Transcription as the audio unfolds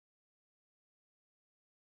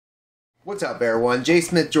What's up everyone, Jay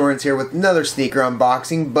Smith Jordans here with another sneaker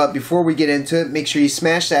unboxing, but before we get into it, make sure you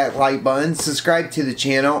smash that like button, subscribe to the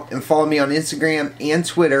channel, and follow me on Instagram and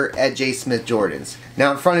Twitter at jaysmithjordans.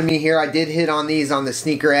 Now in front of me here, I did hit on these on the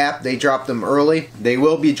sneaker app. They dropped them early. They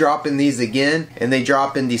will be dropping these again, and they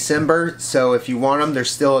drop in December, so if you want them,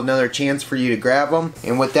 there's still another chance for you to grab them.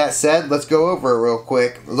 And with that said, let's go over it real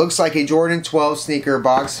quick. It looks like a Jordan 12 sneaker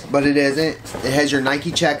box, but it isn't. It has your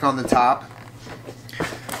Nike check on the top.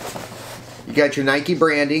 You got your Nike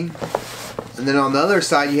branding, and then on the other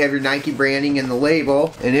side you have your Nike branding and the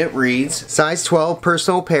label, and it reads size 12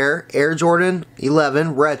 personal pair, Air Jordan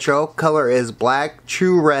 11 retro, color is black,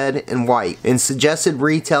 true red, and white, and suggested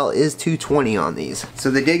retail is $220 on these.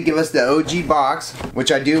 So they did give us the OG box,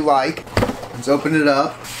 which I do like. Let's open it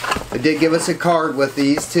up. They did give us a card with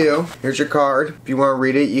these too. Here's your card. If you want to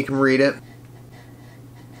read it, you can read it.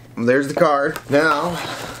 There's the card. Now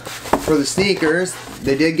for the sneakers,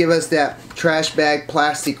 they did give us that trash bag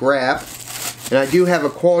plastic wrap, and I do have a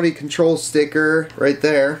quality control sticker right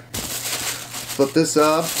there. Flip this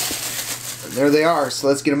up, and there they are. So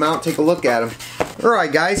let's get them out, take a look at them.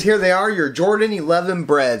 Alright guys, here they are, your Jordan 11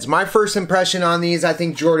 Breds. My first impression on these, I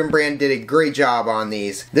think Jordan Brand did a great job on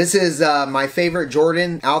these. This is my favorite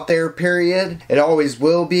Jordan out there, period. It always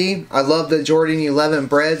will be. I love the Jordan 11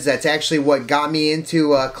 Breds. That's actually what got me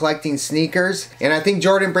into collecting sneakers. And I think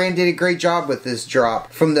Jordan Brand did a great job with this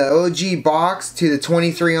drop. From the OG box to the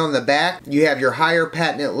 23 on the back, you have your higher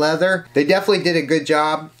patent leather. They definitely did a good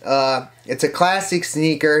job. It's a classic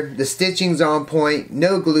sneaker. The stitching's on point,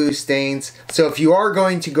 no glue stains. So if you are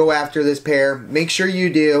going to go after this pair, make sure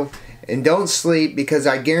you do, and don't sleep, because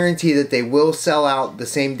I guarantee that they will sell out the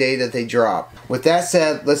same day that they drop. With that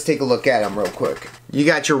said, let's take a look at them real quick. You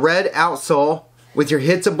got your red outsole with your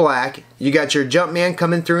hits of black. You got your Jumpman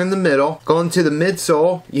coming through in the middle. Going to the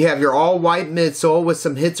midsole, you have your all white midsole with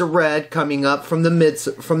some hits of red coming up from the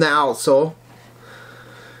outsole.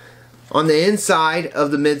 On the inside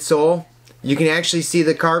of the midsole, you can actually see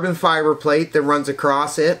the carbon fiber plate that runs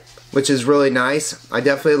across it, which is really nice. I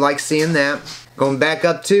definitely like seeing that. Going back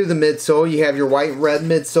up to the midsole, you have your white and red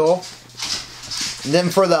midsole. And then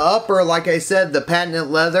for the upper, like I said, the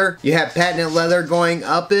patent leather, you have patent leather going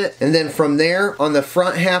up it. And then from there, on the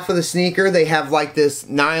front half of the sneaker, they have like this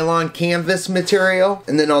nylon canvas material.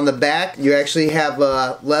 And then on the back, you actually have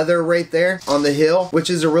leather right there on the heel,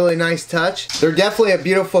 which is a really nice touch. They're definitely a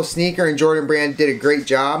beautiful sneaker, and Jordan Brand did a great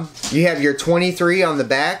job. You have your 23 on the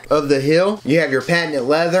back of the heel. You have your patent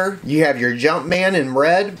leather. You have your Jumpman in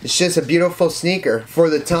red. It's just a beautiful sneaker. For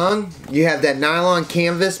the tongue, you have that nylon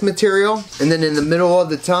canvas material. And then in the middle of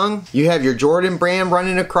the tongue, you have your Jordan Brand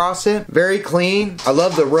running across it. Very clean. I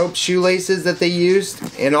love the rope shoelaces that they used,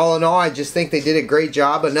 and all in all, I just think they did a great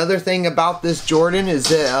job. Another thing about this Jordan is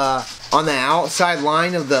that on the outside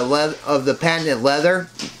line of the patented leather,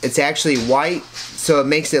 it's actually white, so it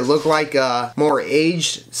makes it look like a more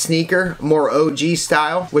aged sneaker, more OG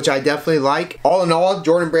style, which I definitely like. All in all,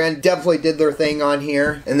 Jordan Brand definitely did their thing on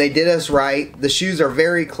here, and they did us right. The shoes are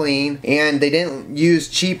very clean, and they didn't use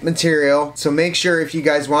cheap material, so make sure if you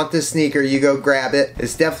guys want this sneaker, you go grab it.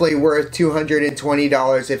 It's definitely worth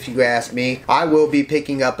 $220 if you ask me. I will be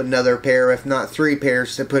picking up another pair, if not 3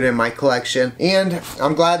 pairs, to put in my collection, and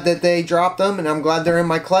I'm glad that they dropped them, and I'm glad they're in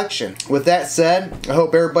my collection. With that said, I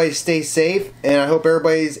hope everybody stays safe, and I hope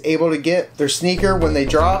everybody's able to get their sneaker when they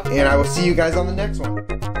drop, and I will see you guys on the next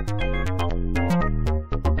one.